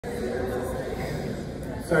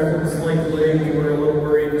Sorry for the slight delay. We were a little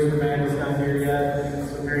worried Mr. Mag is not here yet.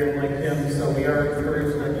 So Mary don't like him, so we are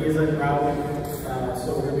encouraged that he is en route.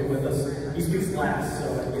 So we're going to be with us. He speaks last, so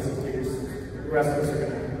I guess he figures the rest of us are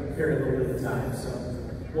going to carry a little bit of time. So,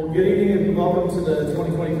 well, good evening and welcome to the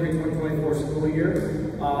 2023-2024 school year.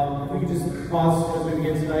 If we could just pause as we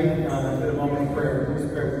begin tonight, in a moment of prayer. Please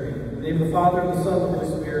pray with me. In the name of the Father, and the Son, and the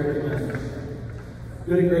Holy Spirit, amen.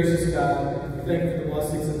 Good and gracious God, we thank you for the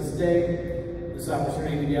blessings of this day, this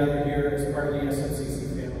opportunity to gather here as part of the SMCC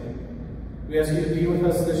family. We ask you to be with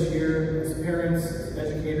us this year as parents, as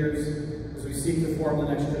educators, as we seek to form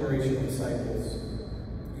the next generation of disciples,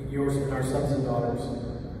 in yours and our sons and daughters.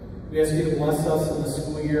 We ask you to bless us in this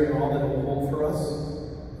school year and all that it will hold for us.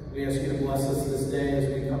 We ask you to bless us this day as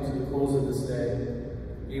we come to the close of this day.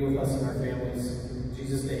 Be with us and our families. In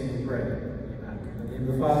Jesus' name we pray. Amen. In the name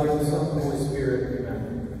of the Father, and the Son, and the Holy Spirit. Amen.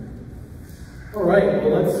 All right,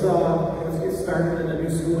 well, let's get started in the new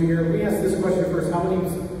school year. Let me ask this question first. How many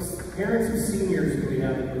parents and seniors do we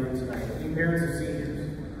have in the room tonight? Any parents and seniors?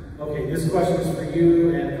 Okay, this question is for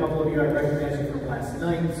you, and a couple of you I recognize you from last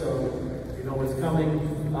night, so you know what's coming.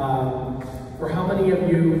 For how many of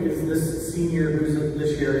you is this senior who's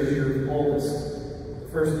this year is your oldest?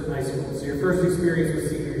 First in high school. So your first experience with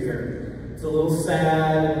senior year. It's a little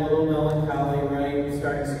sad, a little melancholy, right?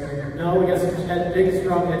 Starting senior year. No, we got some big,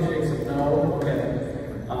 strong head shakes of no. Okay.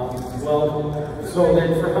 Well, so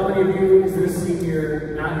then for how many of you is this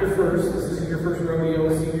senior, not your first, this isn't your first rodeo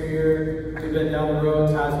with senior year? You've been down the road,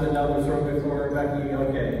 Todd's been down this road before, Becky,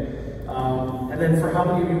 okay. And then for how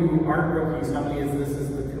many of you who aren't rookies, how many is this is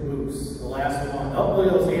the caboose, the last one? Oh, look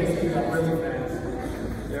at those hands came up really fast.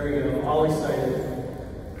 There we go, all excited.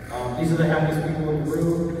 These are the happiest people in the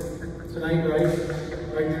room tonight, right?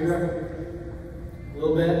 Right, Deirdre? A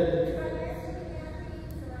little bit?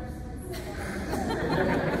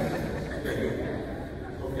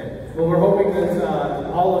 Okay. Well, we're hoping that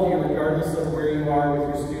all of you, regardless of where you are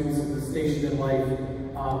with your students and the station in life,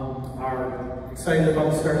 are excited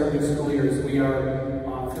about the start of the new school year. As we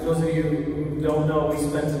are, for those of you who don't know, we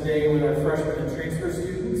spent today with our freshmen and transfer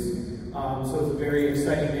students. So it's a very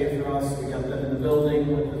exciting day for us. We got them in the building,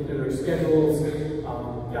 went through their schedules,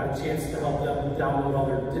 got a chance to help them download all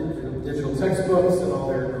their digital textbooks and all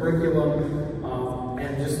their curriculum,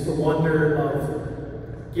 and just the wonder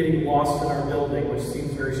of getting lost in our building, which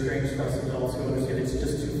seems very strange to us adults who understand it's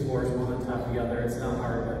just two floors, one on top of the other. It's not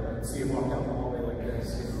hard to see them walk down the hallway like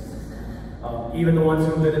this. Even the ones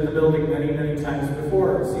who've been in the building many, many times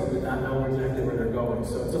before seem to not know exactly where they're going.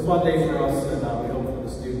 So it's a fun day for us, and we hope for the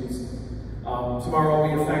students. Tomorrow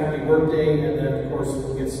will be a faculty work day, and then of course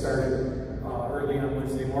we'll get started early on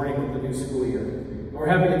Wednesday morning with the new school year. We're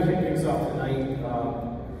happy to kick things off tonight,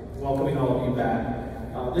 welcoming all of you back.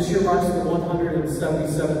 This year marks the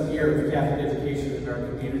 177th year of Catholic education in our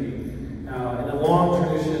community, and a long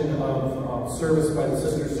tradition of service by the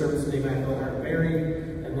Sisters Service of the Immaculate Heart of Mary,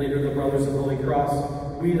 and later the Brothers of the Holy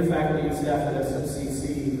Cross. We, the faculty and staff at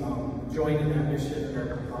SMCC, joined in that mission and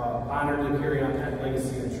are honored to carry on that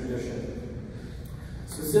legacy and tradition.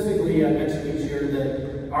 Specifically, I mentioned each year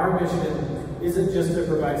that our mission isn't just to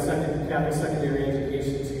provide Catholic secondary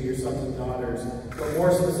education to your sons and daughters, but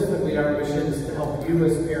more specifically, our mission is to help you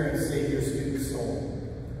as parents save your student's soul.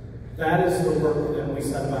 That is the work that we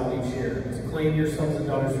set about each year, to claim your sons and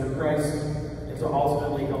daughters for Christ, and to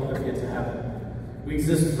ultimately help them get to heaven. We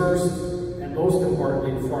exist first, and most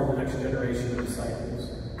importantly, to form the next generation of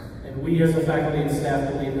disciples. And we as a faculty and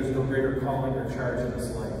staff believe there's no greater calling or charge in this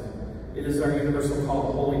life. It is our universal call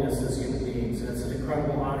to holiness as human beings, and it's an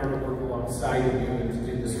incredible honor to work alongside of you and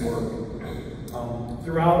to do this work.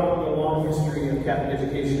 Throughout the long history of Catholic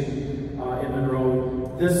education in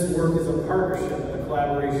Monroe, this work is a partnership and a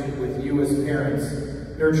collaboration with you as parents,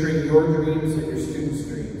 nurturing your dreams and your students'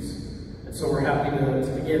 dreams. And so we're happy to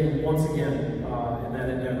begin once again in that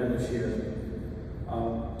endeavor this year.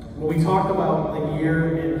 When we talk about the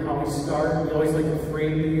year and how we start, we always like to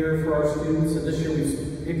frame the year for our students, and this year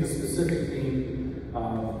we've picked a specific theme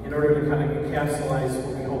in order to kind of encapsulate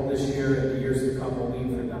what we hope this year and the years to come will mean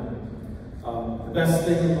for them. The best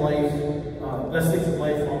things in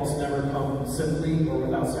life almost never come simply or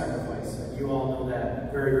without sacrifice, and you all know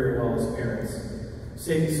that very, very well as parents.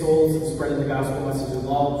 Saving souls and spreading the gospel message of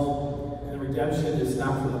love and redemption is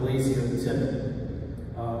not for the lazy or the timid.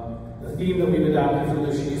 The theme that we've adopted for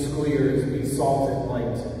this new school year is be salt and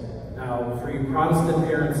light. Now, for you Protestant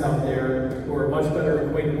parents out there who are much better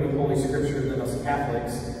acquainted with Holy Scripture than us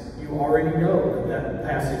Catholics, you already know that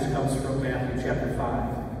passage comes from Matthew chapter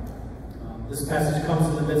 5. This passage comes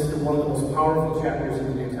in the midst of one of the most powerful chapters in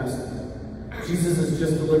the New Testament. Jesus has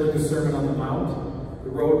just delivered the Sermon on the Mount, the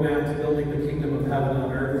roadmap to building the kingdom of heaven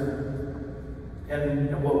on earth,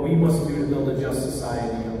 and what we must do to build a just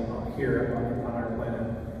society here on our planet.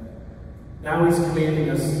 Now he's commanding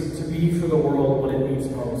us to be for the world what it needs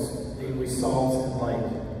most, namely salt and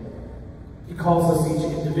light. He calls us each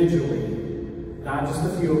individually, not just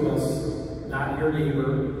a few of us, not your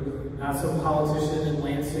neighbor, not some politician in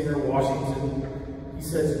Lansing or Washington. He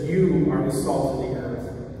says, you are the salt of the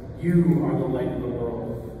earth. You are the light of the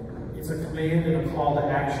world. It's a command and a call to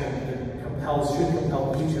action that should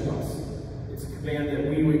compel each of us. It's a command that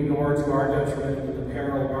we ignore to our detriment to the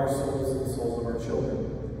peril of our souls and the souls of our children.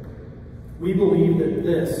 We believe that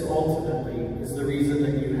this, ultimately, is the reason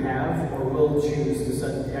that you have or will choose to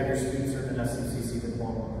have your students earn an SMCC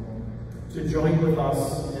diploma. To join with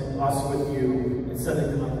us and us with you in setting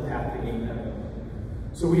them on the path to gain heaven.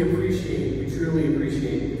 So we truly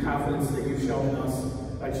appreciate the confidence that you've shown in us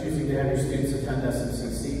by choosing to have your students attend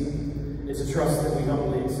SMCC. It's a trust that we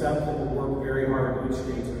humbly accept and will work very hard each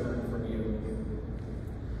day to earn from you.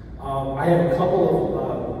 I have a couple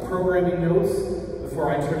of programming notes before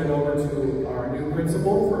I turn it over to our new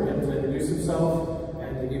principal for him to introduce himself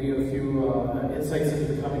and to give you a few insights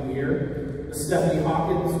into the coming year. Stephanie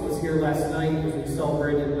Hawkins was here last night as we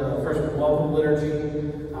celebrated the freshman welcome liturgy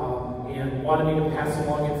and wanted me to pass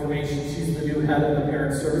along information. She's the new head of the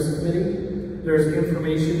Parent Service Committee. There's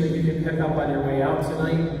information that you can pick up on your way out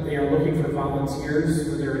tonight. They are looking for volunteers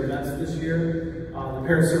for their events this year. The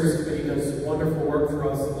Parent Service Committee does wonderful work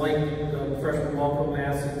for us, like the freshman welcome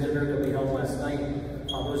mass and dinner that we held last night.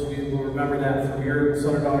 Those of you will remember that from your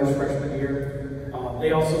son or daughter's freshman year.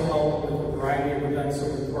 They also help with a variety of events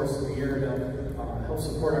over the course of the year to help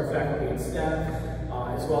support our faculty and staff,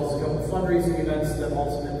 as well as a couple of fundraising events that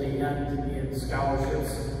ultimately end in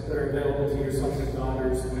scholarships that are available to your sons and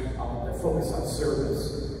daughters that focus on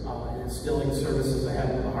service and instilling services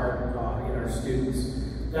ahead of the heart in our students.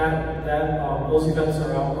 Those events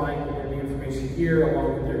are outlined in the information here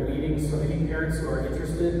along with their meetings, so any parents who are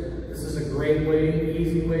interested, this is a great way,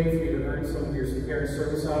 easy way for you to earn some of your parent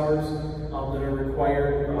service hours that are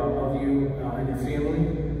required of you and your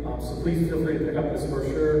family. So please feel free to pick up this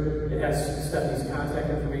brochure. It has Stephanie's contact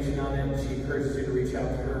information on it. She encourages you to reach out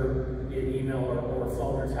to her via email or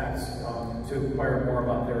phone or text to inquire more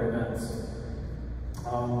about their events.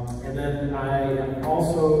 And then I am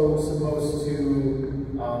also supposed to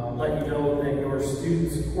let you know that your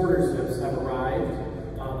students' quarter zips have arrived.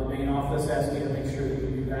 The main office asked me to make sure that you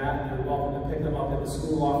do that. You're welcome to pick them up at the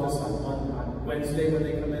school office on Wednesday when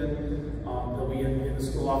they come in. They'll be in the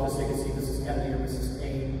school office. They can see Mrs. Kennedy or Mrs.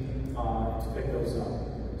 Kane to pick those up.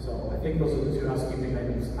 So I think those are the two housekeeping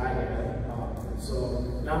items I had. So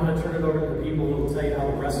now I'm going to turn it over to the people who will tell you how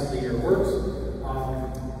the rest of the year works.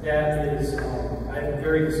 I have a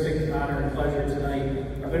very distinct honor and pleasure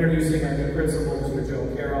tonight of introducing our new principal, Mr.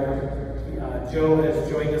 Joe Carroll. Joe has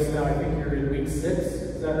joined us now. I think you're in week 6.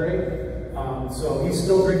 Is that right? So he's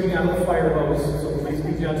still drinking out of the fire hose, so please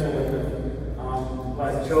be gentle with him.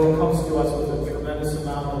 But Joe comes to us with a tremendous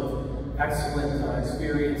amount of excellent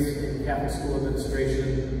experience in Catholic school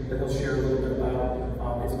administration that he'll share a little bit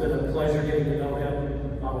about. It's been a pleasure getting to know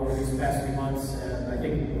him over these past few months, and I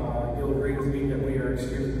think you'll agree with me that we are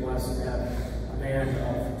extremely blessed to have a man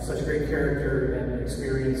of such great character and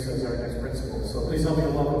experience as our next principal. So please help me to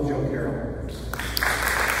welcome Joe Carroll.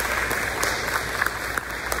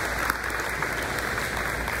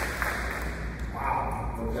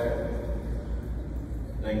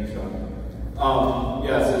 Thank you, Sean.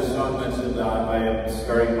 Yes, as Sean mentioned, I am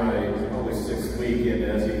starting my only 6th week, and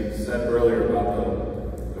as he said earlier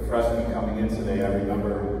about the freshmen coming in today, I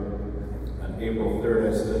remember on April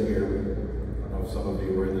 3rd I stood here. I don't know if some of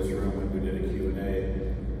you were in this room when we did a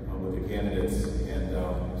Q&A with the candidates, and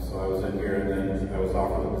so I was in here, and then I was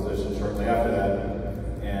offered the position shortly after that,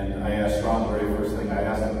 and I asked Sean the very first thing I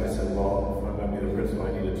asked him, I said, well, if I'm going to be the principal,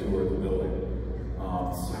 I need a tour of the building.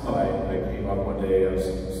 So I came up one day, I was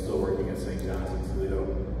still working at St. John's in Toledo,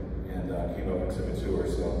 and came up and took a tour.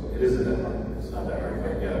 So it isn't that hard. It's not that hard.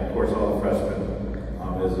 But yeah, of course, all the freshmen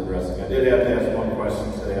is interesting. I did have to ask one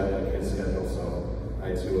question today on the kids' schedule, so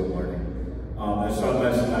I too am learning. As Sean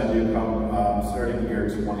mentioned, I do come starting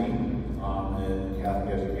year 20 in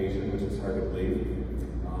Catholic education, which is hard to believe.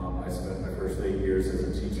 I spent my first 8 years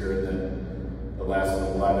as a teacher, and then the last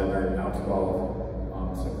 11 or now 12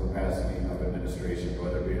 some capacity of administration,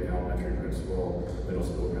 whether it be an elementary principal, middle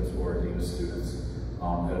school principal, or dean of students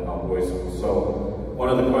at an all-boys school. So one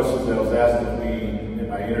of the questions that was asked of me in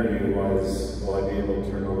my interview was, will I be able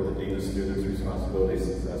to turn over the dean of students' responsibilities,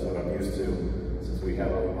 since that's what I'm used to, since we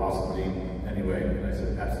have an awesome dean anyway? And I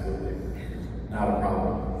said, absolutely, not a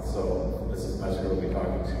problem. So this is Mr. will be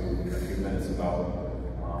talking to you in a few minutes about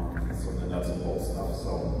some of the nuts and bolts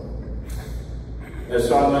As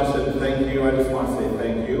Sean mentioned, thank you. I just want to say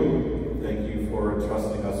thank you. Thank you for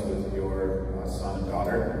trusting us with your son and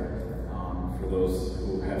daughter. For those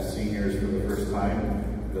who have seniors for the first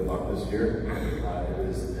time, good luck this year. It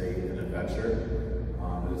is an adventure.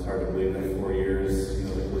 It's hard to believe that 4 years, you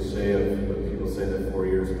know, the cliche of when people say that 4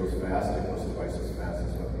 years goes fast, it goes twice as fast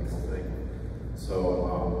as what people think.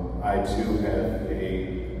 So I too have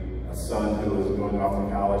a son who is going off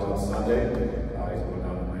to college on Sunday. He's going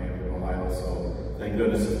down to Miami, Ohio. So thank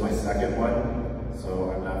goodness it's my second one.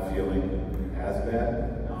 So I'm not feeling as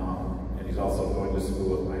bad. And he's also going to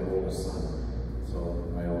school with my oldest son. So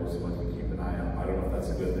my oldest one we keep an eye on. I don't know if that's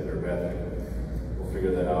a good thing or a bad thing. We'll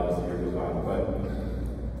figure that out as the year goes on.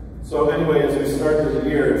 So anyway, as we start the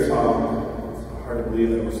year, it's hard to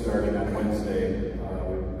believe that we're starting on Wednesday.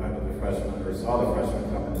 We met with the freshmen, or saw the freshmen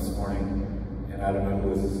come in this morning, and I don't know who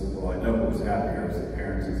was, well, I know who was happier as the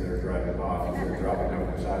parents as they were driving off, as they were dropping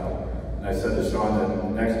off their child. And I said to Sean that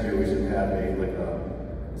next year we should have a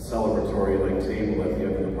celebratory table at the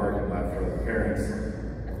end of the parking lot for the parents,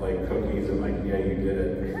 like cookies and yeah, you did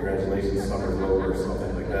it, congratulations, summer's over, or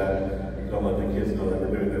something like that. Don't let the kids know that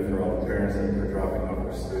we're doing it for all the parents and for dropping off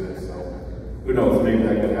our students. So who knows, maybe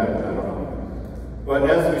that could happen, I don't know. But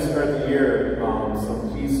as we start the year,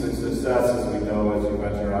 some key successes we know as you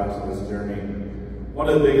venture onto this journey. One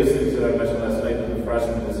of the biggest things that I mentioned last night to the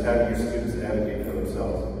freshmen is having your students advocate for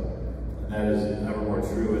themselves. And that is never more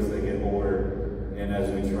true as they get older and as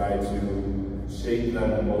we try to shape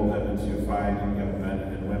them and mold them into finding young men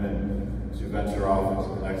and women to venture off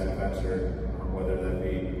into the next adventure, whether that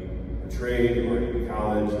be trade or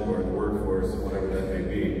college or the workforce, whatever that may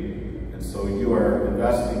be. And so you are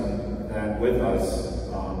investing that with us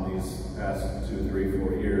these past 2, 3,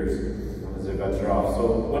 4 years as they venture off. So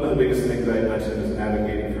one of the biggest things I mentioned is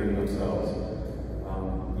advocating for themselves.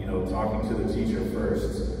 You know, talking to the teacher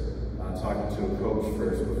first, talking to a coach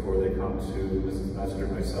first before they come to Mrs. Mester,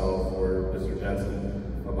 myself, or Mr. Jensen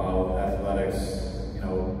about athletics. You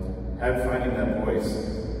know, finding that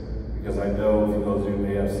voice. Because I know for those of you who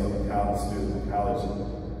may have some college students in college,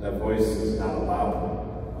 that voice is not allowed.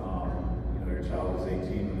 You know, your child is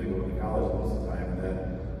 18 when they go to college most of the time, and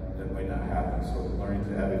that might not happen. So learning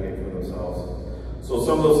to advocate for themselves. So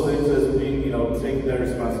some of those things is being, you know, taking that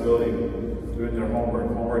responsibility, doing their homework.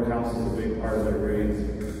 Homework counts as a big part of their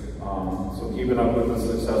grades. So keeping up with the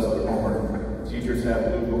success of their homework. Teachers have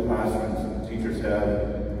Google Classrooms. Teachers have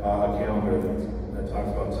a calendar that talks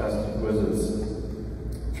about tests and quizzes.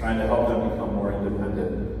 Trying to help them become more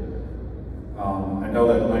independent. I know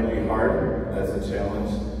that might be hard, that's a challenge.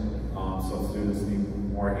 Some students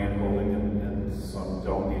need more hand-holding and some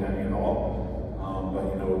don't need any at all. But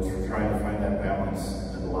you know, trying to find that balance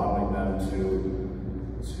and allowing them to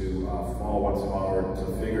fall once in a while or to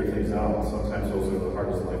figure things out. Sometimes those are the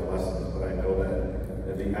hardest life lessons, but I know that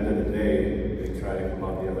at the end of the day, they try to come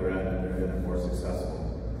out the other end and they're more successful.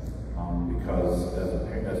 Because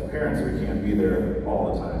as parents, we can't be there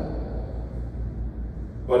all the time.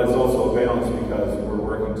 But it's also a balance because we're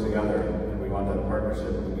working together and we want that partnership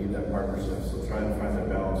and we need that partnership. So trying to find that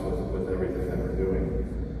balance with everything that we're doing.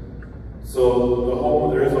 So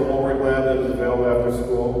there is a homework lab that is available after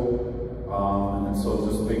school. And so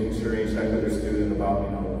just making sure you check with your student about,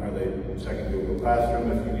 you know, are they checking Google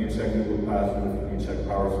Classroom? If you need to check Google Classroom, if you need to check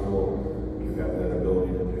PowerSchool, you have that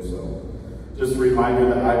ability to do so. Just a reminder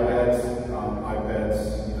that iPads,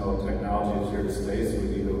 you know, technology is here to stay, so we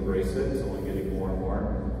need to embrace it. It's only getting more and more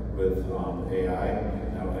with AI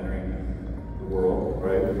now entering the world,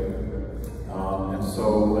 right? And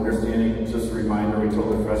so understanding, just a reminder, we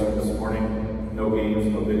told the freshmen this morning, no games,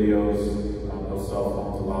 no videos, no cell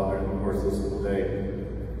phones allowed during the course of the school day.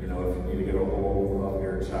 You know, if you need to get a hold of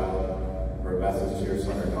your child or a message to your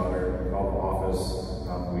son or daughter, call the office,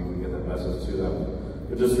 we can get that message to them.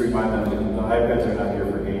 But just to remind them that the iPads are not here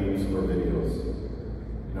for games or videos.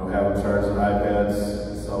 You know, have them charge their iPads,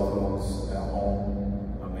 cell phones at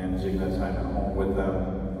home, managing that time at home with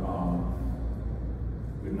them.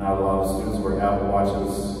 We've not allowed the students wear Apple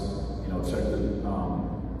Watches. You know, check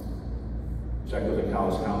with the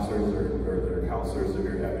college counselors or their counselors if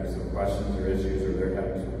you're having some questions or issues, or they're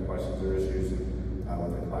having some questions or issues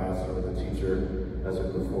with the class or with the teacher as we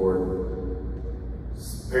move forward.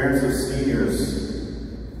 Parents of seniors,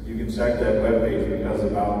 you can check that webpage because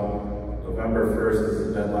about November 1st is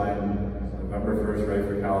the deadline. November 1st, right,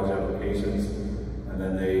 for college applications. And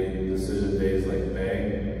then decision days like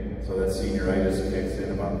May. So that senioritis kicks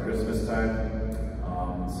in about Christmas time.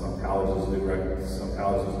 Some colleges do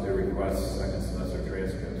request second semester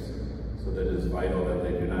transcripts. So that it is vital that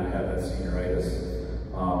they do not have that senioritis.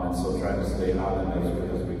 And so trying to stay on it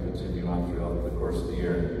as we continue on throughout the course of the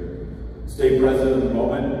year. Stay present in the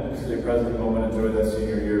moment. Stay present in the moment. Enjoy that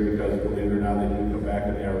senior year, because believe it or not, they do come back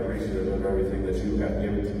and they are appreciative of everything that you have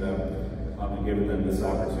given to them, and given them this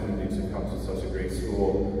opportunity to come to such a great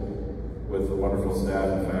school with a wonderful staff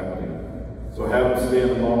and faculty. So have them stay in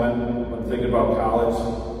the moment. When thinking about college,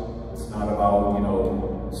 it's not about,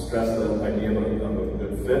 stress the idea of a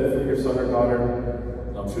good fit for your son or daughter.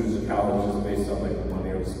 Don't choose a college just based on like the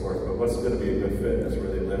money or the sports, but what's going to be a good fit? That's where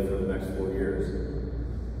they live for the next 4 years.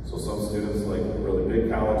 So some students like a really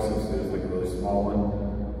big college, some students like a really small one,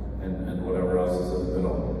 and whatever else is in the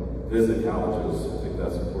middle. Visit colleges. I think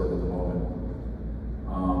that's important at the moment.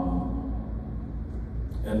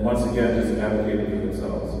 And once again, just advocating for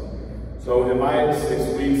themselves. So in my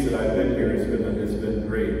 6 weeks that I've been here, it's been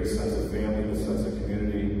great. The sense of family, the sense of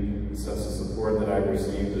community, the sense of support that I've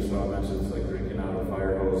received, as Sean mentioned, it's like drinking out of a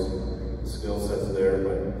fire hose. The skill set's there,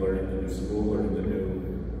 but learning the new school, learning the new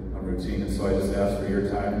routine. And so I just ask for your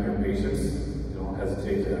time and your patience. Don't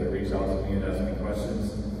hesitate to reach out to me and ask me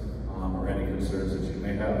questions or any concerns that you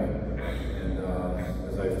may have. And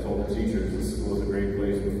as I've told the teachers, this school is a great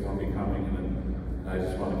place for me coming, and I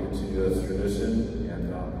just want to continue this tradition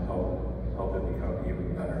and help it become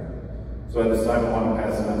even better. So at this time, I want to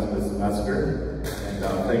pass it on to Ms. Metzger, and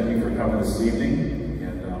thank you for coming this evening,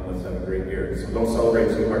 and let's have a great year. So don't celebrate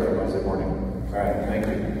too hard on Wednesday morning. All right, thank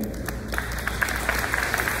you.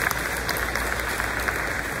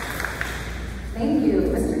 Thank you,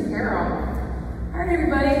 Mr. Carroll. All right,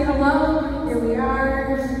 everybody, hello. Here we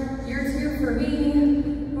are, year 2 for me.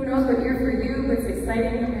 Who knows what year for you, but it's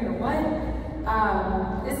exciting no matter what.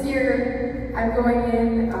 This year, I'm going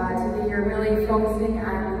in to the year really focusing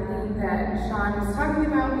on the thing that Sean was talking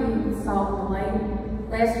about, being salt and light.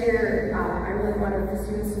 Last year, I really wanted the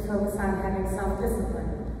students to focus on having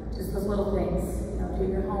self-discipline, just those little things,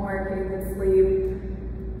 doing your homework, getting good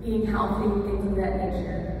sleep, being healthy, things of that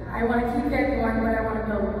nature. I want to keep that going, but I want to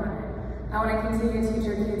build on it. I want to continue to teach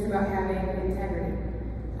our kids about having integrity.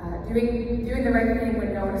 Doing the right thing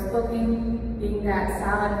when no one is looking, being that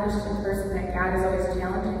solid Christian person that God is always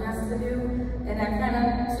challenging us to do, and that kind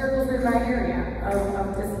of circles in my area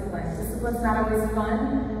of discipline. Discipline's not always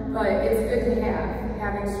fun, but it's good to have.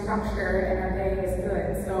 Having structure in our day is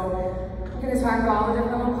good. So I'm going to talk about all the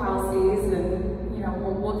different little policies,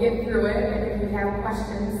 and we'll get through it. And if you have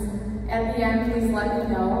questions at the end, please let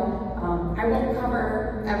me know. I won't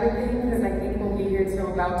cover everything because I think we'll be here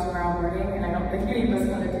till about tomorrow morning, and I don't think any of us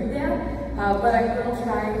want to do that. But I will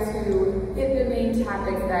try to hit the main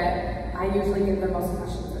topics that I usually get the most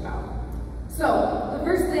questions about. So the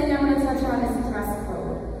first thing I want to touch on is dress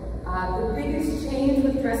code. The biggest change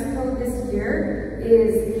with dress code this year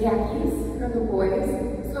is khakis for the boys.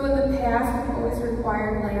 So in the past, we've always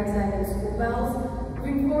required Land's End and school bells.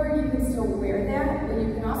 Moving forward, you can still wear that, but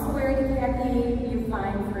you can also wear the khaki you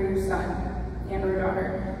find for your son and or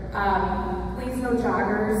daughter. Please no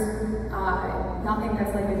joggers, nothing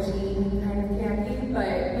that's like a jean kind of khaki,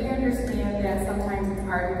 but we understand that sometimes it's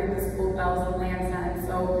hard to get the school bells and Land's End.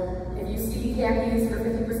 So if you see khakis for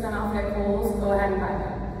 50% off at Kohl's, go ahead and buy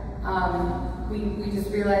them. We just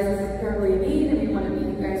realize this is clearly a need, and we want to meet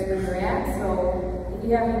you guys where you're at. So if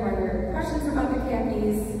you have any other questions about the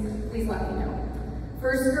khakis, please let me know.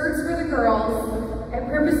 For skirts for the girls, I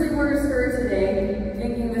purposely wore a skirt today,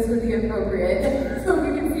 thinking this would be appropriate, so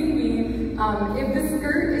you can see me. If the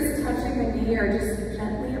skirt is touching the knee or just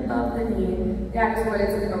gently above the knee, that is what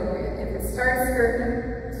is appropriate. If it starts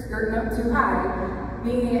skirting up too high,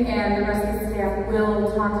 me and the rest of the staff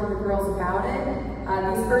will talk to the girls about it.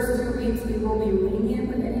 These first 2 weeks, we will be lenient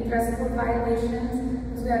with any dress code violations,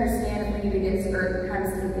 because we understand if we need to get skirt kind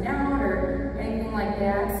of taken out or anything like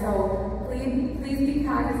that. So please be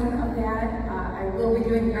cognizant of that. I will be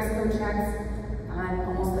doing dress code checks on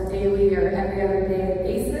almost a daily or every other day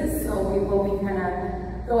basis, so we will be kind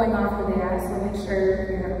of going off of that. So make sure if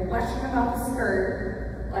you have a question about the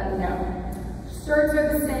skirt, let me know. Shirts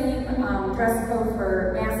are the same, dress code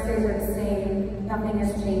for mask days are the same, nothing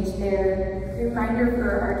has changed there. Reminder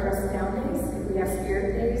for our dress down days, if we have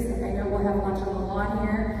spirit days, like I know we'll have lunch on the lawn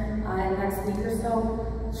here in the next week or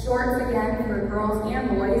so. Shorts again for girls and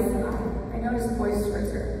boys. I noticed boys'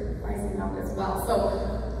 shorts are rising up as well. So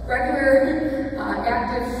regular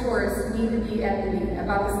active shorts need to be at the knee,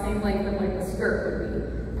 about the same length of like the skirt would be.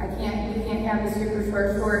 You can't have the super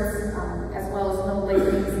short shorts, as well as no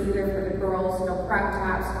leggings either for the girls, no crop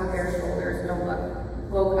tops, no bare shoulders, no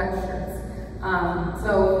low cut shirts. So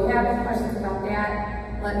if you have any questions about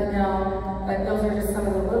that, let me know. But those are just some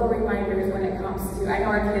of the little reminders when it comes to, I know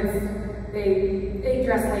our kids, they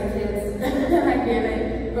dress like kids, I get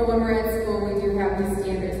it. But when we're at school, we do have these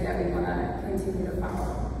standards that we want to continue to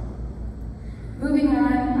follow. Moving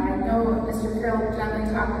on, I know Mr. Carroll gently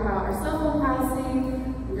talked about our cell phone policy.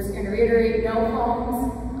 I'm just going to reiterate, no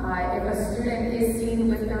phones. If a student is seen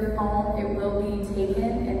with their phone, it will be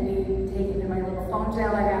taken to my little phone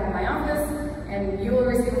jail I have in my office, and you will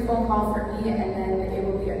receive a phone call from me, and then it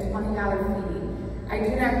will be a $20 fee. I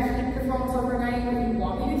do not keep the phones overnight. If you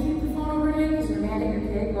want me to keep the phone overnight because you're mad at your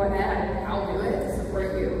kid, go ahead, I'll do it to support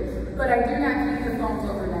you. But I do not keep the phones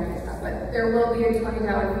overnight, but there will be a $20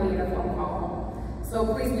 fee and a phone call home. So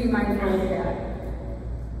please be mindful of that.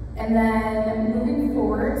 And then moving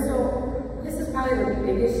forward, so this is probably the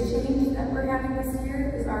biggest change that we're having this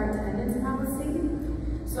year is our attendance policy.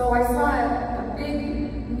 So I saw a big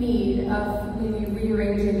need of maybe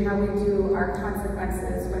rearranging how we do our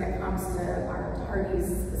consequences when it comes to our tardies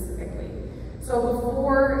specifically. So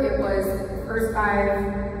before it was the first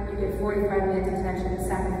 5, you get 45-minute detention, the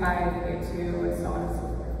second 5, you get 2, and so on and so forth.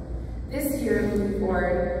 This year, moving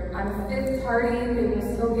forward, on the 5th tardy, they will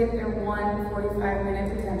still get their 1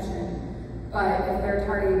 45-minute detention. But if they're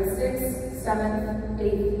tardy 6th, 7th,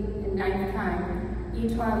 8th, and 9th time,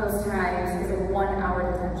 each one of those times is a 1-hour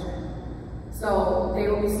detention. So they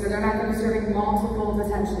will be, they're not going to be serving multiple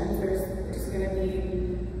detentions. There's going to be,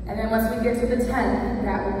 and then once we get to the 10th,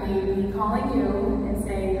 that will be me calling you and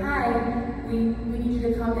saying, hi, we need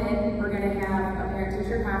you to come in. We're going to have a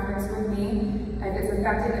parent-teacher conference with me. If it's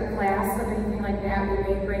affecting the class or anything like that, we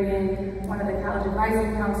may bring in one of the college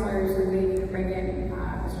advising counselors, or maybe bring in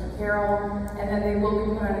Mr. Carroll, and then they will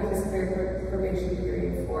be put on a disciplinary probation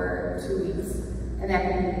period for 2 weeks. And that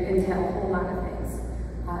can entail a whole lot of things.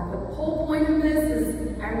 The whole point of this is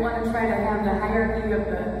I want to try to have the hierarchy of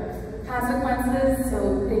the consequences so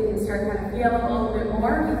they can start kind of feeling a little bit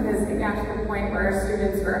more, because it got to the point where our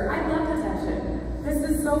students were, I love detention. This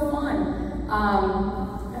is so fun.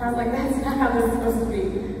 And I was like, that's not how this is supposed to be.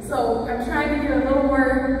 So I'm trying to get a little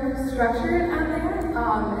more structured on that,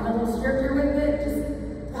 and a little stricter with it, just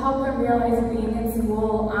to help them realize being in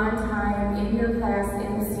school, on time, in your class,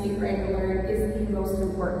 in the seat regular is the most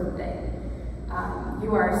important thing.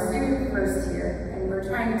 You are a student first here, and we're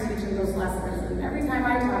trying to teach them those lessons. And every time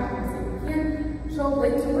I talk to them, I say, you can't show up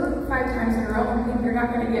late to work 5 times in a row and think you're not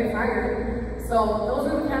going to get fired. So those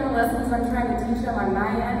are the kind of lessons I'm trying to teach them on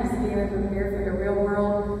my end, is being prepared for the real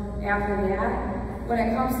world after that. When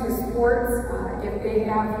it comes to sports, if they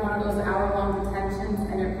have one of those hour-long detentions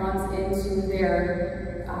and it runs into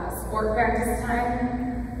their sport practice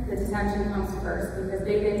time, the detention comes first, because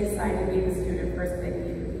they decide to be the student first they need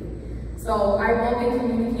to be. So I will be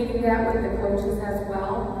communicating that with the coaches as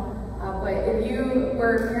well. But if you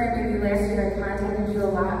were a parent, maybe last year I contacted you a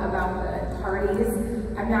lot about the tardies,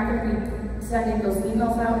 I'm not going to be sending those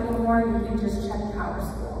emails out anymore. You can just check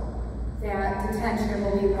PowerSchool. That detention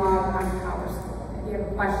will be logged on PowerSchool. If you have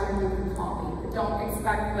a question, you can call me. But don't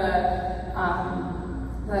expect the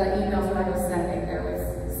emails that I was sending. There was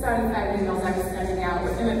 75 emails I was sending out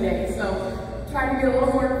within a day. So trying to be a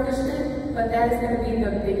little more efficient, but that is going to be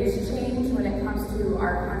the biggest change when it comes to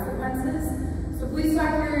our consequences. So please talk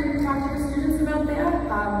to your students about that.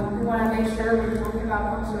 We want to make sure we're talking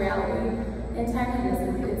about punctuality and timeliness.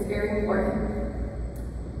 It's very important.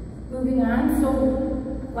 Moving on, so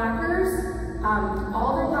lockers.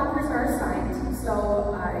 All their lockers are assigned.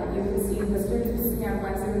 So you can see the students will see on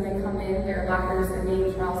Wednesday when they come in, their lockers, the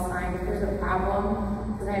names are all signed. If there's a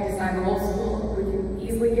problem, because I had to sign the whole school, we can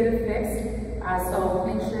easily get it fixed. So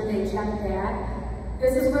make sure they check that.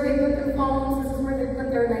 This is where they put their phones, this is where they put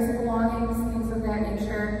their nice belongings, things of that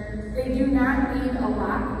nature. They do not need a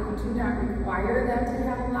lock. We do not require them to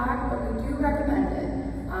have a lock, but we do recommend it.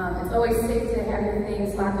 It's always safe to have your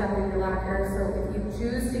things locked up in your locker, so if you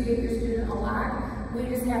choose to give your student a lock, we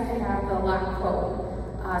just have to have the lock code.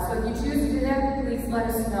 So if you choose to do that, please let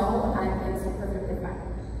us know, and it's perfectly fine.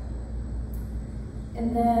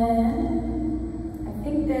 And then, I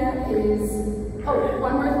think that is, oh,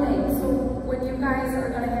 one more thing. So when you guys are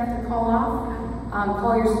going to have to call off,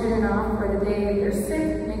 call your student off for the day they're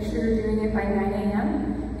sick, make sure you're doing it by 9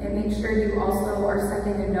 a.m. and make sure you also are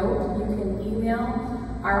sending a note. You can email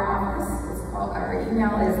our office. It's called, our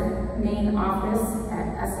email is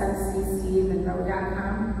mainoffice@smccmonroe.com.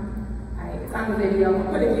 It's on the video,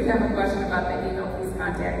 but if you have a question about that email, please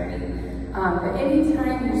contact me. But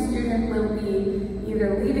anytime your student will be either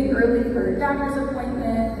leaving early for a doctor's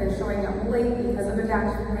appointment, they're showing up late because of a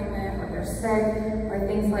doctor's appointment, or they're sick, or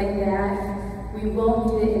things like that, we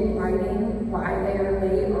will need it in writing why they are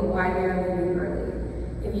late or why they are leaving early.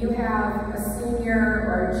 If you have a senior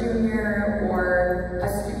or a junior, or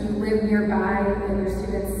you live nearby and your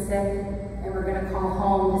student's sick, and we're going to call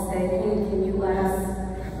home to say, hey, can you let us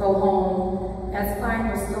go home? That's fine,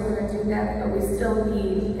 we're still going to do that, but we still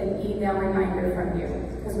need an email reminder from you,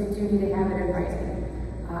 because we do need to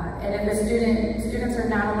And if students are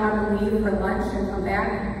not allowed to leave for lunch and come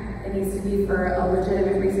back, it needs to be for a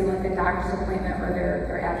legitimate reason, like a doctor's appointment where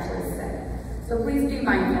they're actually sick. So please be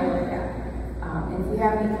mindful of that. And if you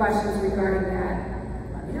have any questions regarding that,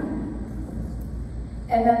 let me know.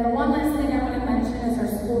 And then the one last thing I want to mention is our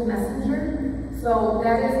school messenger. So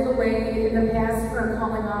that is the way in the past for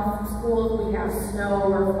calling off schools, we have snow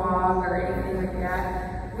or fog or anything like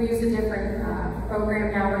that. We use a different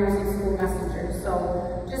program now, we're using school messenger.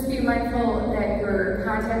 So just be mindful that your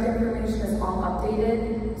contact information is all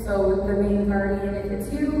updated. So the main guardian, if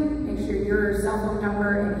it's you, make sure your cell phone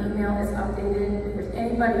number and email is updated. If there's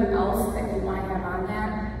anybody else that you want to have on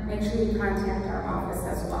that, make sure you contact our office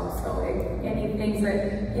as well. So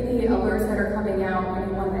any alerts that are coming out,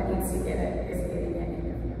 anyone that needs to get it is getting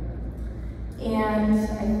it. And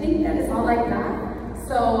I think that is all I got.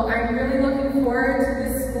 So I'm really looking forward to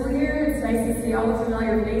this school year. It's nice to see all the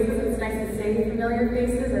familiar faces. It's nice to say familiar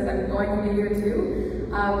faces as I'm going into year 2.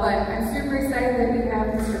 But I'm super excited that we have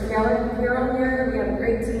Mr. Carroll here. We have a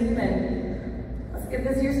great team, and let's get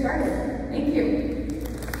this year started. Thank you.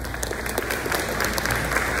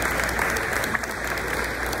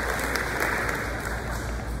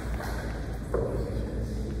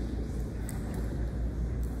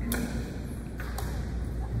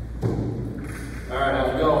 Alright, how's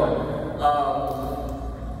it going?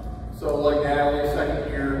 So like Natalie,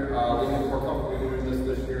 second year, a little more comfortable doing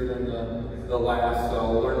this year than the last,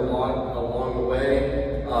 so learned a lot along the way.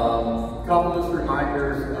 Couple just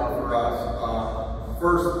reminders for us.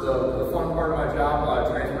 First, the fun part of my job,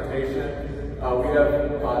 transportation. We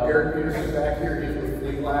have Eric Peterson back here, he's with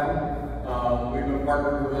Fleet Lab. We've been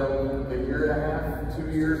partnered with them a year and a half,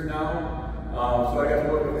 2 years now. So I got to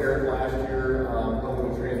work with Eric last year, helping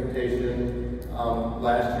with transportation.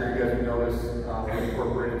 Last year, you guys noticed we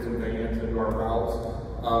incorporated some vans into our routes,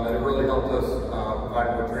 and it really helped us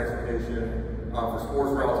provide more transportation for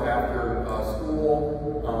sports routes after school,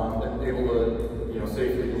 and able to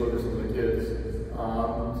safely deliver some of the kids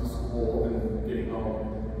to school and getting home.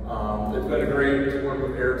 It's been great to work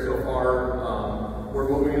with Eric so far. We're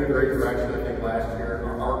moving in a great direction. I think last year,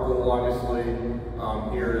 our goal obviously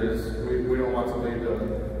here is we don't want somebody to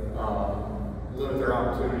limit their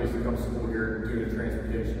opportunities to come to school here due to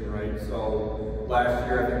transportation, right? So last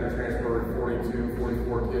year I think we transported 42,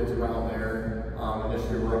 44 kids around there, and this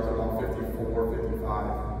year we're up to about 54,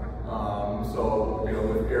 55. So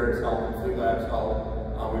with Eric's help and Fleet Lab's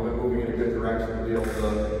help, we've been moving in a good direction to be able to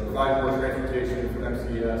provide more transportation for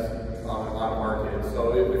MCS and a lot of our kids.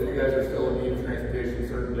 So if you guys are still in need of transportation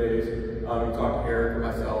certain days, you can talk to Eric or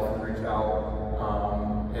myself and reach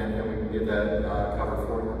out, and we can get that covered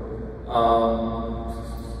for you.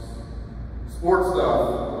 Sports stuff,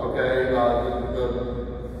 okay, the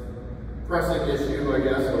pressing issue, I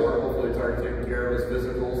guess, or hopefully it's already taken care of, is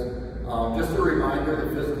physicals. Just a reminder, the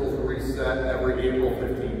physicals reset every April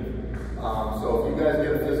 15th. So if you guys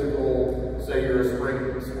get a physical, say you're a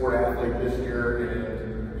spring sport athlete this year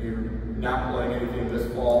and you're not playing anything this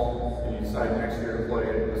fall, and you decide next year to play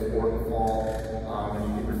the sport in the fall, and you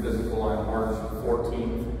get your physical on March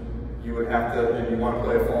 14th, you would have to, if you want to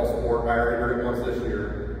play a fall sport, I already heard it once this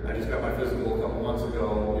year. I just got my physical a couple months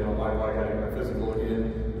ago, I got to get my physical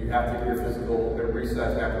again. You have to get your physical, it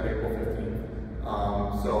resets after April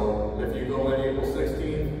 15th. So if you go in April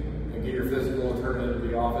 16th and get your physical and turn it into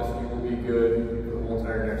the office, you will be good for the whole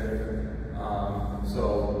entire next year.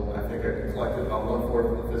 So I think I collected about 1/4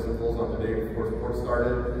 of the physicals on the day before sports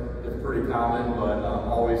started. It's pretty common, but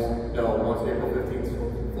always know once April 15th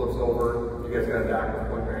flips over, you guys got a doctor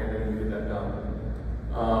appointment and you get that done.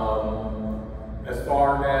 As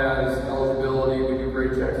far as eligibility, we do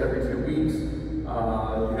grade checks every 2 weeks.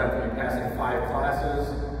 You have to be passing 5 classes.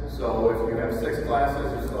 So if you have 6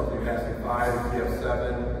 classes, you still have to be passing 5. If you have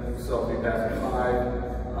 7, you still have to be passing 5.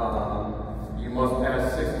 You must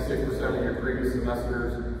pass 66% of your previous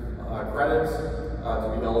semester's credits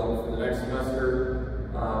to be eligible for the next semester.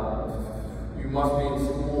 You must be in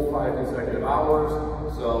school 5 consecutive hours,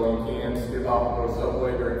 so you can't skip out and go to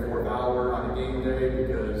Subway during 4th hour on a game day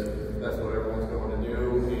because that's what everyone's going to do.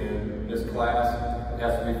 In this class, it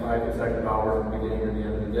has to be 5 consecutive hours from the beginning to the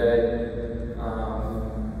end of the day.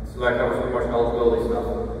 So that covers pretty much eligibility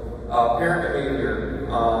stuff. Parent behavior.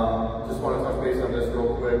 Just want to touch base on this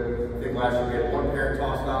real quick. I think last year we had 1 parent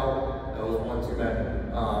tossed out. That was 1 too many.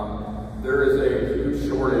 There is a huge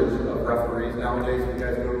shortage of referees nowadays. If you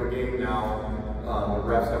guys go to a game now, the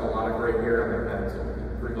refs have a lot of gray hair on their heads,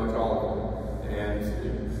 pretty much all of them. And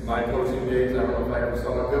in my coaching days, I don't know if I ever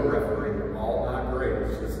saw a good referee. They're all not great.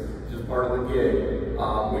 It's just part of the gig.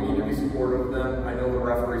 We need to be supportive of them. I know the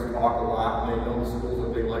referees talk a lot, and they know the schools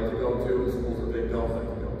that they like to go to, the schools that they don't like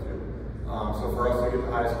to go to.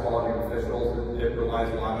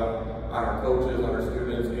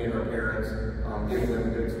 parents, giving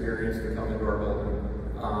them a good experience to come into our building.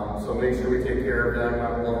 So make sure we take care of them.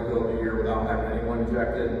 I would love to go a year without having anyone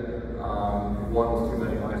injected. One was too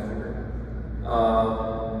many last year.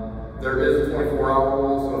 There is a 24-hour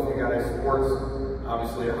rule, so if you got a sports,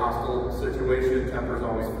 obviously a hostile situation, tempers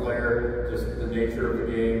always flare, just the nature of the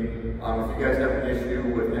game. If you guys have an issue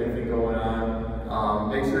with anything going on,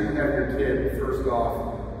 make sure you have your kid, first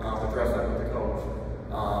off, address that with the coach.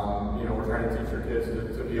 You know, we're trying to teach your kids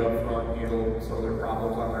to be upfront, handle some of their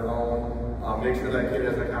problems on their own. Make sure that kid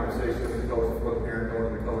has that conversation with the coach before the parent or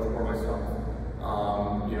the coach or myself.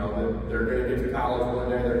 You know, they're going to get to college one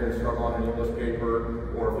day, they're going to struggle on an English paper,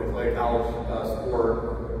 or if they play a college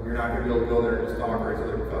sport, you're not going to be able to go there and just talk right to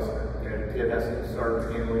the professor. Okay? The kid has to start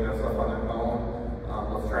handling that stuff on their own.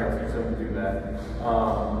 Let's try and teach them to do that.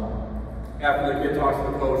 After the kid talks to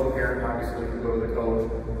the coach, the parent obviously can go to the coach,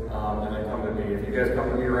 and then come to me. If you guys come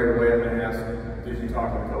to me right away, I'm going to ask, did you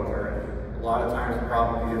talk to the coach already? A lot of times the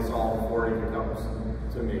problem gets solved before it even comes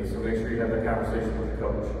to me, so make sure you have that conversation with the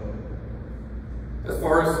coach. As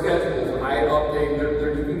far as schedules, I update,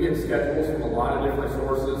 you can get schedules from a lot of different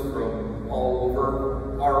sources from all over.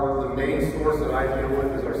 The main source that I deal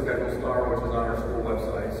with is our Schedule Star, which is on our school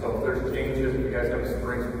website. So if there's changes, if you guys have a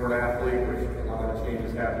spring sport athlete, which a lot of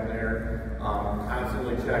changes happen there,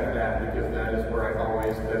 constantly check that, because that is where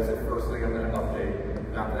that's the first thing I'm going to update.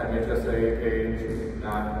 Not the MHSA page,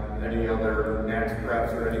 not any other NACS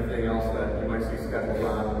preps or anything else that you might see schedules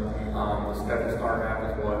on. The Schedule Star app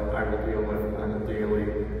is what I will deal with on the daily,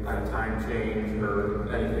 on a time change or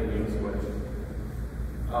anything being switched.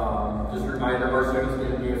 Just a reminder, our students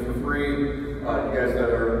get games for free. You guys that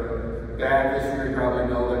are back this year, you probably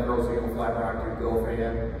know that Girls Seal and Flat Rock do Go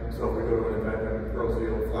Fan. So if we go to an event at Girls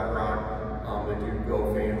Seal and Flat Rock, they do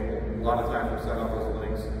Go Fan. A lot of times we set up those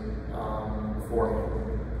links beforehand.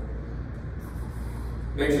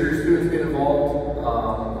 Make sure your students get involved.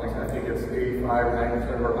 I think it's 85 or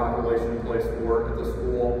 90% of our population plays sport at the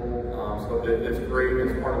school. So it's great.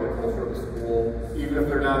 It's part of the culture of the school. Even if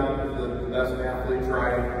they're not the best athlete,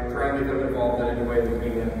 try and get them involved in any way they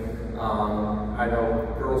can. I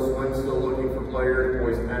know girls swim still looking for players,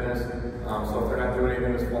 boys tennis. So if they're not doing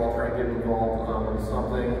anything this fall, try and get involved with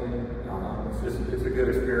something. It's a good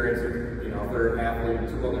experience. You know, if they're an athlete in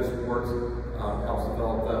two other sports, helps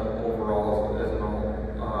develop them overall as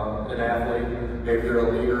an athlete. Maybe they're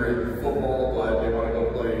a leader in football, but they want to go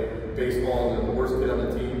play baseball and the worst kid on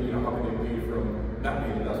the team. You know, how can they be from not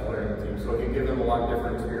being the best player on the team? So it can give them a lot of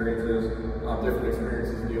different experiences,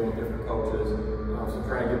 dealing with different coaches. So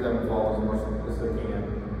try and get them involved as much as they can.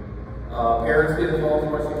 Parents get involved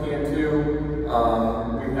as much as you can too.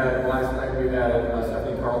 Last night we had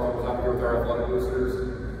Stephanie Carlton was out here with our athletic boosters.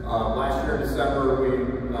 Last year in December we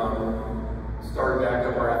started back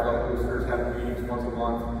up our athletic boosters, having meetings once a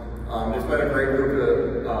month. It's been a great group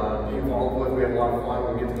to be involved with. We have a lot of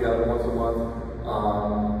fun. We get together once a month.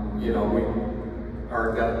 You know, we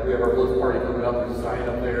have our Blitz Party coming up. There's a sign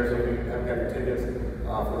up there, so if you haven't got your tickets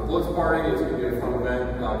for the Blitz Party, it's going to be a fun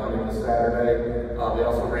event coming this Saturday. They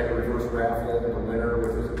also ran the reverse raffle in the winter,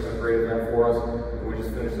 which was a great event for us. We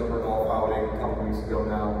just finished up our golf outing a couple weeks ago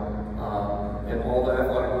now. And all the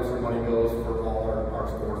athletic booster money goes for all our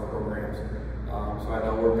sports programs. So I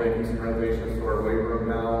know we're making some renovations to our weight room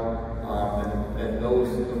now, and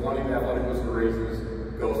the money the athletic booster raises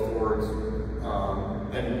goes towards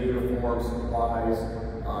any uniforms, supplies,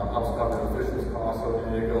 helps cover the officials' costs,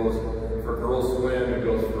 and it goes for girls swim, it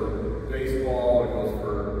goes for baseball, it goes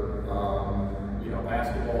for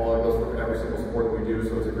basketball, it goes for every single sport that we do.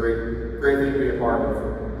 So it's a great thing to be a part of.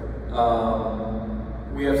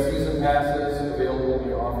 We have season passes available in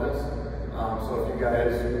the office. So if you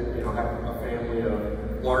guys, have a family, a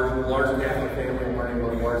large Catholic family, I'm learning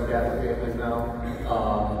about large Catholic families now.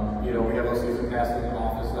 We have those season passes in the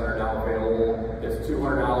office that are now available. It's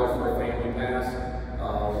 $200 for a family pass,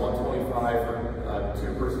 $125 for a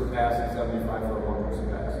two-person pass, and $75 for a one-person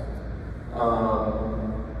pass.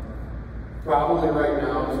 Probably right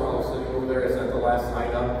now, just while I was sitting over there, I sent the last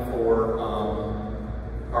sign-up for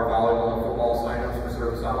our volleyball and football sign-ups for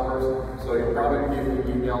service hours. So you'll probably be getting an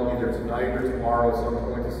email either tonight or tomorrow at some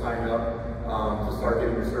point to sign up to start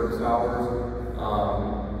getting your service hours.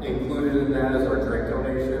 Included in that is our drink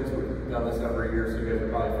donations. We've done this every year, so you guys are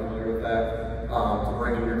probably familiar with that. To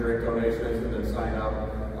bring in your drink donations and then sign up,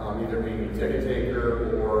 either being a ticket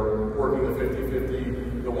taker or working the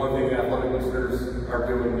 50-50. The one thing the athletic boosters are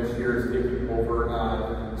doing this year is taking over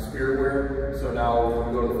on spiritware. So now when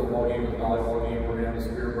we go to the football game and volleyball game, we're going to have a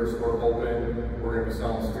spiritware store open. We're going to be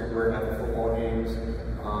selling spiritware at the football games.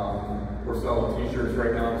 We're selling t-shirts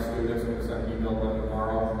right now to students. We're going to send an email to them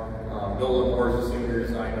tomorrow. Nolan Moore's the senior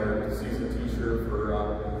designed our season t-shirt for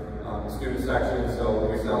the student section, so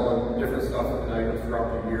we sell different stuff and items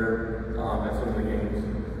throughout the year at some of the games.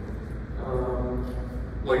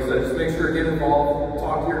 Like I said, just make sure to get involved,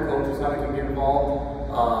 talk to your coaches how they can get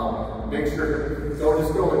involved. Make sure, don't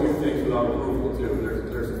just go and do things without approval too.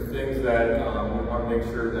 There's some things that we want to make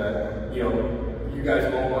sure that, you guys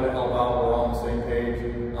all want to help out, we're all on the same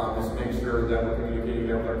page. Just make sure that we're communicating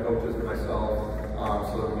that with our coaches or myself,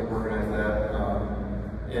 so that we can organize that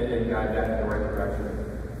and guide that in the right direction.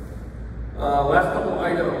 Last couple of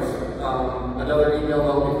items. Another email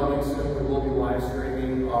that will be coming soon. We will be live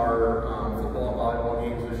streaming our football and volleyball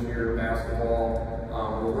games this year, basketball.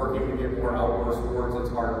 We're working to get more outdoor sports.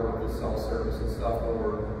 It's harder with the cell service and stuff, but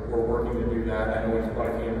we're working to do that. I know we just bought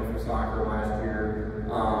a camera for soccer last year,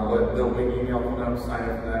 but there'll be an email coming up, sign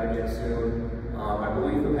up for that again soon. I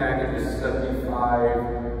believe the package is $75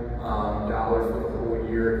 for the whole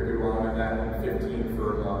year. It could be longer than that, $15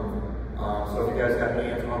 for a month. So if you guys have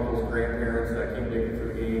aunts, uncles, grandparents that can make it to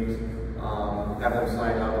the games, have them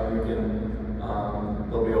sign up and we can,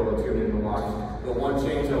 they'll be able to tune in and watch. The one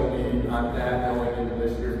change that will be on that going into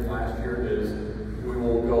this year from last year is we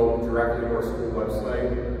will go directly to our school website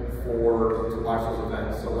to watch those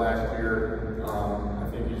events. So last year, I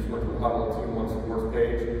think you just went to the Huddle Team 1 Sports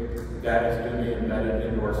page. That is going to be embedded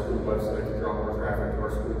into our school website to draw more traffic to our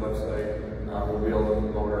school website. We'll be able to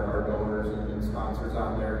promote our donors and sponsors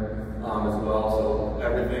on there as well. So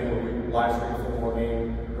everything, when we live stream a football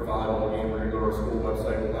game or volleyball game, we're going to go to our school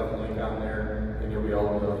website. We'll have a link on there, and you'll be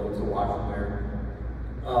able to watch them there.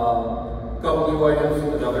 A couple new items.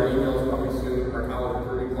 Another email is coming soon. Our college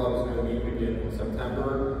recruiting club is going to meet again in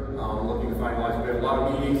September. Looking to finalize. We have a lot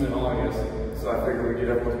of meetings in August, so I figured we'd get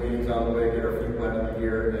everyone's meetings out of the way, get our feet wet in the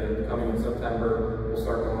gear, and coming in September, we'll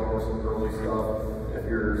start going over some early stuff if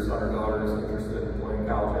your son or daughter is interested in playing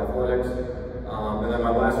college athletics. And then my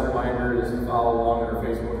last reminder is to follow along on our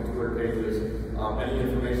Facebook and Twitter pages. Any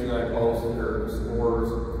information that I post or scores,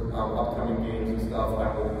 upcoming games and stuff, I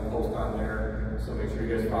will post on there. So make sure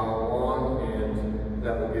you guys follow along, and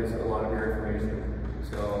that will get a lot of your information.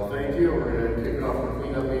 So thank you. We're going to kick it off with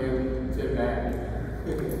cleanup man, Tim Mack.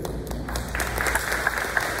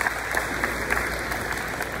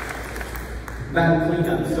 Back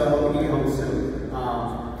cleanup, so I will be home soon. A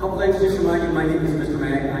couple things just to remind you, my name is Mr.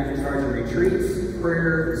 Mack. I'm in charge of retreats,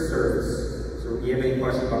 prayer, and service. So if you have any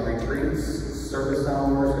questions about retreats, service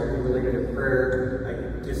hours, anything related to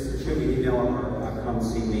prayer, just shoot me an email or come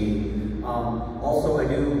see me. Also, I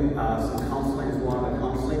do some counseling as well. I have a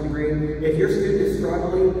counseling degree. If your student is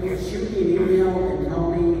struggling, shoot me an email and tell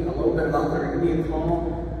me a little bit about that, or give me a call.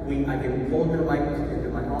 I can pull them into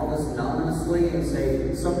my office anonymously and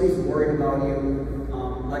say, somebody's worried about you.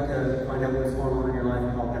 I'd like to find out what's going on in your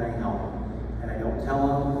life. How can I help? And I don't tell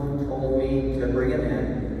them who told me to bring them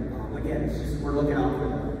in. Again, it's just we're looking out for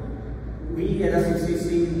them. We at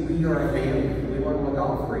SMCC, we are a family. We want to look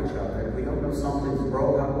out for each other. If we don't know something's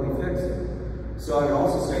broke, how can we fix it? So I would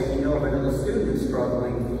also say, if you know of another student who's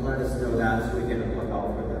struggling, let us know that so we can look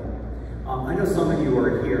out for them. I know some of you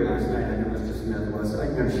were here last night. I know Mr. Smith was.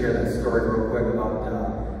 I'm going to share that story real quick about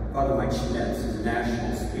Father Mike Schmitz, who's a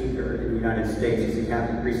national speaker in the United States. He's a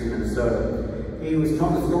Catholic priest in Minnesota. He was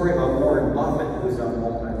telling a story about Warren Buffett, who's a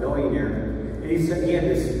multi-billionaire. And he said he had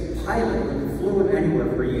this pilot who flew him anywhere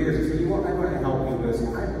for years. He said, I want to help you. He goes,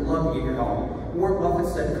 I'd love to get your help. Warren Buffett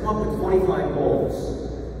said, come up with 25 goals.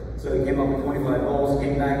 So he came up with 25 goals,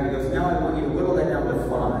 came back, and he goes, now I want you to whittle that down to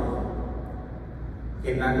 5.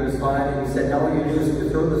 Came back to his 5, and he said, now what you do is to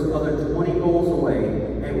throw those other 20 goals away,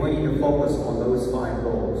 and I want you to focus on those 5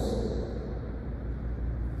 goals.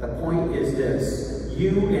 The point is this: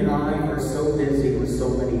 you and I are so busy with so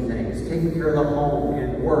many things, taking care of the home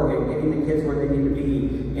and work and getting the kids where they need to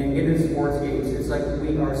be and getting to sports games. It's like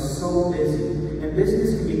we are so busy, and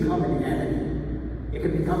business can become an enemy. It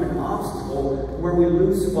can become an obstacle where we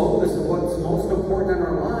lose focus on what's most important in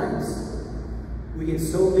our lives. We get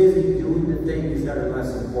so busy doing the things that are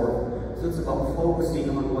less important. So it's about focusing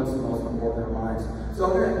on what's the most important in our lives. So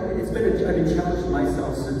I've been challenging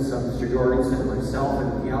myself since Mr. Jorgensen and myself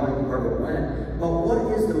and the theology department went. But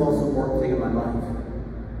what is the most important thing in my life?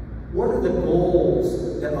 What are the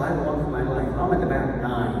goals that I want for my life? I'm at the back 9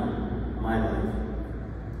 of my life.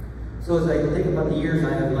 So as I think about the years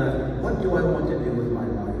I have left, what do I want to do with my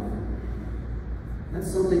life?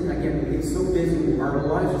 That's something, again, we get so busy, our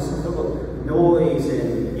lives are so full of noise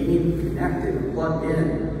and being connected and plugged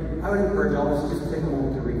in. I would encourage all of us just take a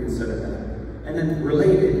moment to reconsider that. And then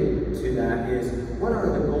related to that is, what are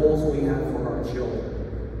the goals we have for our children?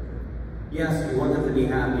 Yes, we want them to be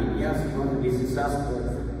happy. Yes, we want them to be successful.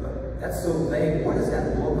 But that's so vague. What does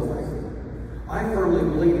that look like? I firmly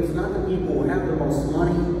believe it's not the people who have the most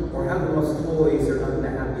money or have the most toys that are the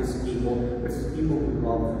happiest people, but it's the people who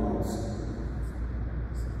love the most.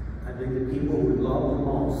 I think the people who love the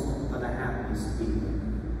most are the happiest people.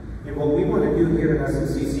 And what we want to do here at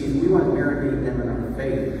SMCC is we want to marinate them in our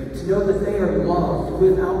faith, to know that they are loved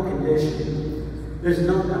without condition. There's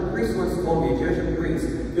nothing, a priest once told me, a Jesuit priest,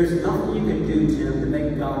 there's nothing you can do, Tim, to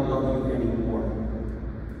make God love you anymore.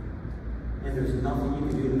 And there's nothing you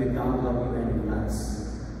can do to make God love you any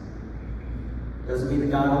less. Doesn't mean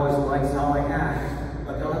that God always likes how I act,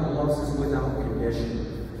 but God loves us without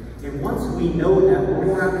condition. And once we know that, we're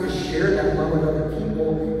more apt to share that love with other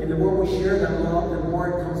people, and the more we share that love, the more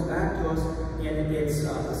it comes back to us, and it's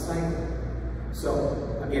a cycle.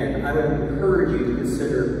 So, again, I would encourage you to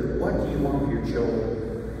consider, what do you want for your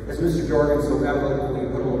children? As Mr. Jordan so eloquently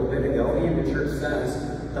put a little bit ago, he in the church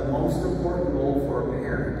says, the most important goal for a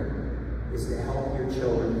parent is to help your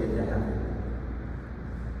children get to heaven.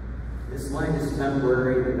 This life is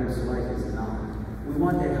temporary, the next life is not. We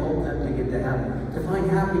want to help them to get to heaven, to find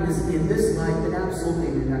happiness in this life, and absolutely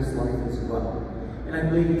in the next life as well. And I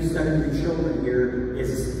believe you sending your children here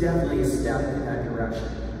is definitely a step in that direction.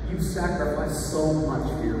 You've sacrificed so much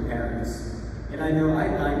for your parents. And I know I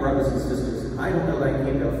have 9 brothers and sisters. I don't know that I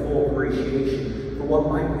came to a full appreciation for what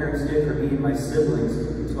my parents did for me and my siblings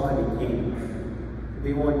until I became one.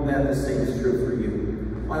 We want that the same is true for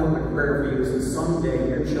you. My own prayer for you is that someday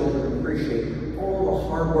your children appreciate all the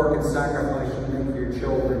hard work and sacrifice you make for your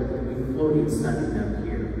children, including sending them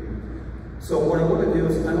here. So what I want to do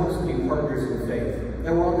is I want us to be partners in faith,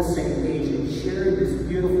 that we're on the same page in sharing this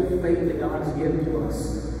beautiful faith that God has given to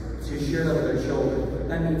us, to share that with our children.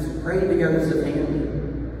 That means praying together as a family.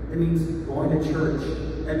 That means going to church.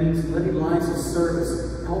 That means living lives of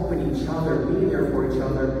service, helping each other, being there for each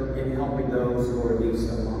other, and helping those who are least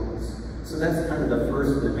among us. So that's kind of the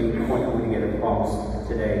first and the main point I want to get across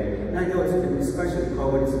today. And I know it's been, especially with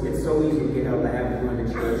COVID, it's so easy to get out of the habit of going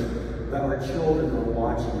to church, but our children are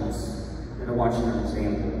watching us, and they're watching our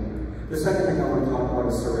example. The second thing I want to talk about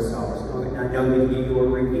is service hours. And I know many of you are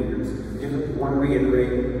repeaters. Just want to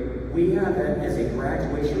reiterate, we have that as a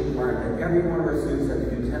graduation requirement that every one of our students have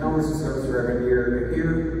to do 10 hours of service for every year. They're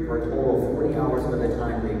here for a total of 40 hours by the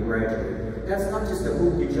time they graduate. That's not just a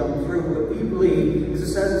hoop to jump through, but we believe, as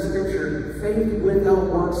it says in Scripture, faith without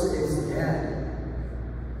works is dead.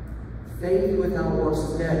 Faith without works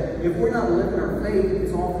is dead. If we're not living our faith,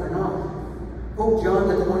 it's all for naught. Pope John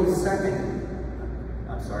the 22nd,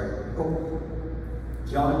 Pope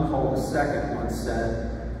John Paul II once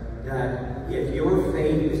said that if your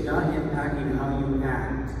faith is not impacting how you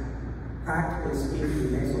act, practically speaking, you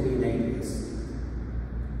may as well be an atheist.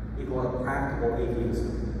 People have practical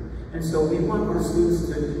atheism. And so we want our students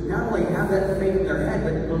to not only have that faith in their head,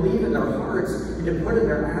 but believe in their hearts and to put in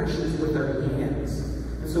their actions with their hands.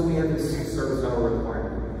 And so we have this service hour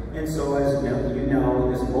requirement. And so as you know,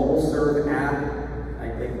 this mobile serve app,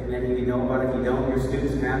 I think many of you know about it. If you don't, your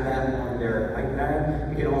students have that on their iPad.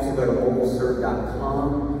 You can also go to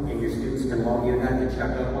mobileserve.com and your students can log in that and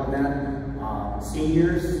check up on that.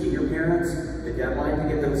 Seniors, senior parents, the deadline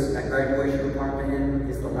to get that graduation requirement in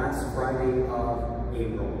is the last Friday of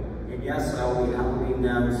April. And yes, I'll be helping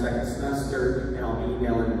them second semester, and I'll be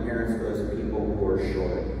emailing the parents for those people who are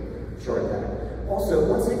short that. Also,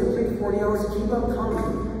 once they complete 40 hours, keep up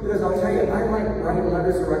coming. Because I'll tell you, I like writing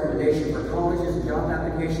letters of recommendation for colleges and job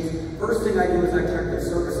applications. First thing I do is I check their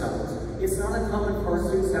service hours. It's not uncommon for our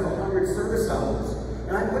students to have 100 service hours.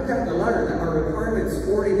 And I put that in the letter that our requirement is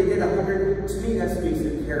 40, they get 100. To me, that speaks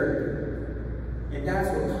to character. And that's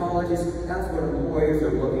what colleges, that's what employers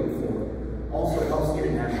are looking for. Also, it helps get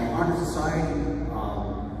a National Honor Society,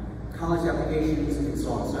 college applications, and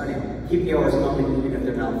so on. So anyway, keep the hours coming even if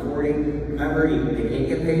they're not 40. Remember, they can't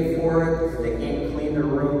get paid for it. They can't clean their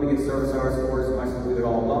room to get service hours for it as much as we would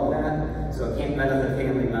all love that. So it can't benefit a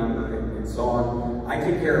family member and so on. I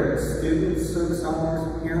take care of it. Students' service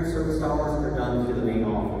hours, parent service hours are done through the main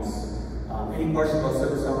office. Any questions about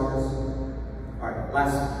service hours? All right,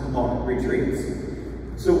 last component, retreats.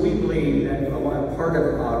 So we believe that part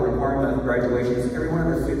of requirement of graduation is every one of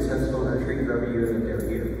our students has to go on a retreat for every year that they're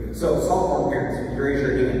here. So sophomore parents, if you raise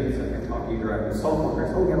your hand, so I can talk to you directly. Sophomore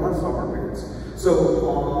parents, oh, we got a lot of sophomore parents. So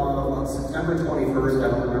on September 21st,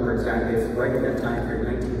 I don't remember exactly, it's right at that time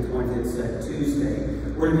period, 1920, it's a Tuesday.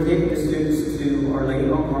 We're going to be taking the students to Our Lady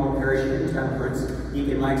of Mount Carmel Parish in Temperance.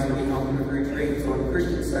 Deacon Mike's going to be helping with the retreat. It's on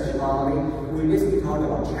Christian sexuality. We basically talk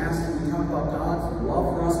about chastity, we talk about God's love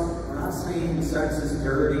for us. We're not saying sex is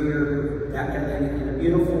dirty or that kind of thing.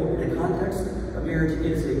 In the context of marriage,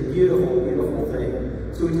 it is a beautiful, beautiful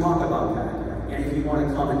thing. So we talk about that. And if you want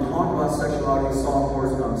to come and talk about sexuality,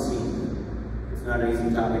 sophomores, come see me. It's not an easy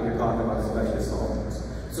topic to talk about, especially sophomores.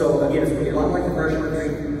 So again, it's going to be a lot like the freshman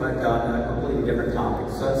retreat, but a completely different topic.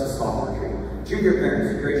 So that's the sophomore retreat. Junior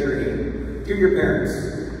parents, raise your hand. Junior parents,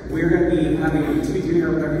 we're going to be having 2 junior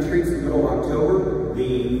retreats in the middle of October.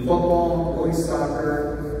 The football, boys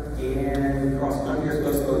soccer, and cross country are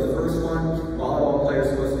supposed to go to the first one. Volleyball players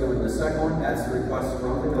are supposed to go to the second one. That's the request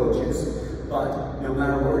from the coaches. But no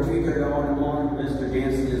matter what retreat they're going on, Mr.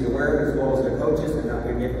 Jansen is aware, as well as the coaches, they're not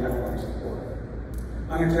going to get penalized for it.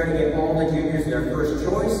 I'm going to try to get all the juniors their first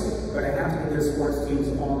choice, but I have to get the sports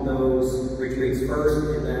teams on those retreats first,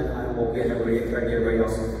 and then I will get everybody, try to get everybody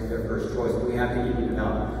else their first choice. But we have to even it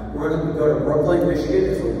out. We're going to go to Brooklyn,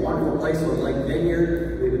 Michigan. It's a wonderful place with Lake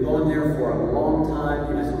Vineyard. We've been going there for a long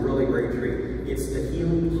time, and it's a really great retreat. It's the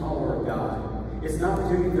healing power of God. It's an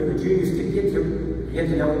opportunity for the juniors to get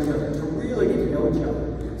to know each other, to really get to know each other.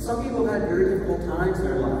 Some people have had very difficult times in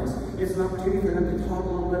their lives. It's an opportunity for them to talk a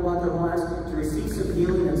little bit about their lives, to receive some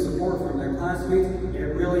healing and support from their classmates, and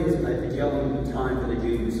it really is a gelling time for the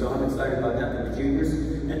juniors. So I'm excited about that for the juniors.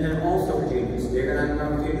 And then also for juniors, they're going to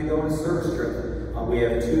have an opportunity to go on a service trip. We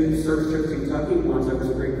have 2 service trips to Kentucky, one's over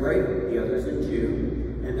spring break, the other's in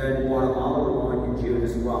June. And then Guatemala, we're going in June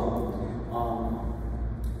as well.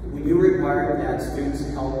 We do require that students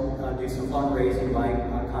help do some fundraising by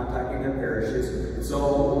contacting their parishes.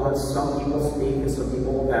 So some people speak and some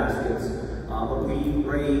people hold baskets. But we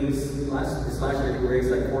raised, this last year we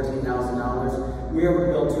raised like $14,000. We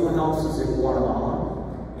were able to build 2 houses in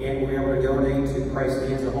Guatemala, and we were able to donate to Christ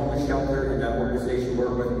Stands, a homeless shelter, and that organization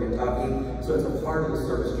we're with in Kentucky. So it's a part of the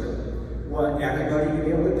service trip. Well, everybody can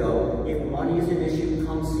be able to go. If money is an issue,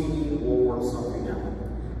 come see me, we'll work something out.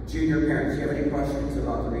 Junior parents, do you have any questions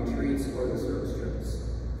about the retreats or the service trips?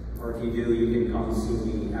 Or if you do, you can come see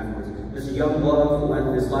me afterwards. This young love who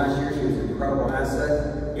went this last year, she was an incredible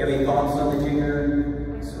asset. Do you have any thoughts on the junior?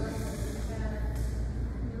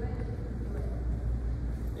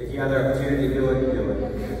 If you have the opportunity to do it, do it.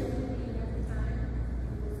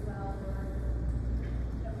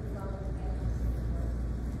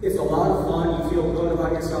 It's a lot of fun. You feel good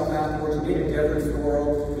about yourself afterwards. You make a difference in the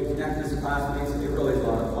world. You connect as classmates. It really is a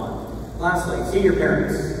lot of fun. Lastly, senior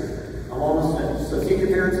parents. I'm almost finished. So senior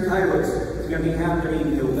parents, Kairos is going to be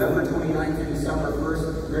happening November 29th to December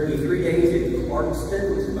 1st. We're going to be 3 days in Clarkston,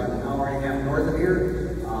 which is about an hour and a half north of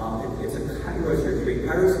here. It's a Kairos retreat.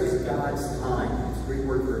 Kairos is God's time. It's a Greek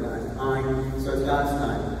word for God's time. So it's God's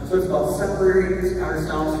time. So it's about separating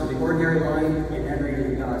ourselves from the ordinary life and entering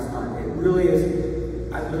into God's time. It really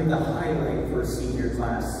is, I believe, the highlight for a senior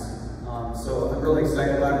class. So I'm really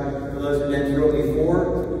excited about it. For those who've been through it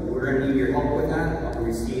before, we're going to need your help with that. I'll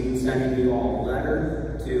be sending you all a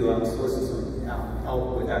letter to solicit some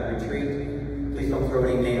help with that retreat. Please don't throw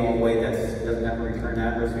any mail away that doesn't have a return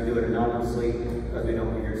address. We do it anonymously because we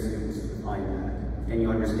don't want your students to find that. And you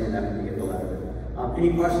understand that when you get the letter.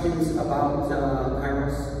 Any questions about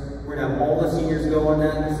Kairos? We're going to have all the seniors go on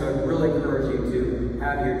that, so I really encourage you to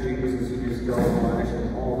have your juniors and seniors go on,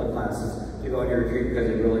 actually all the classes, to go on your retreat because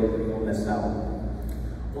they really will miss out.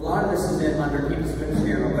 A lot of this is in under Campus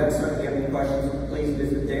Ministry on our website. If you have any questions, please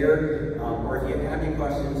visit there. Or if you have any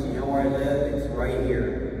questions, you know where I live, it's right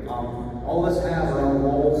here. All of us have our own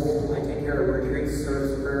roles. I take care of retreats,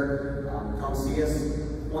 service, prayer. Come see us.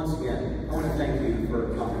 Once again, I want to thank you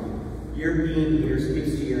for coming. Your being here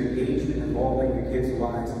speaks to your engagement and involvement in your kids'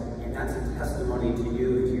 lives, and that's a testimony to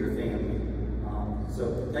you and to your family.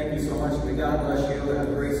 So thank you so much. May God bless you. Have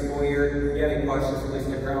a great school year. If you have any questions, please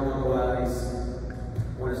stick around. Otherwise,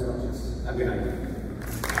 buenas noches. Have a good night.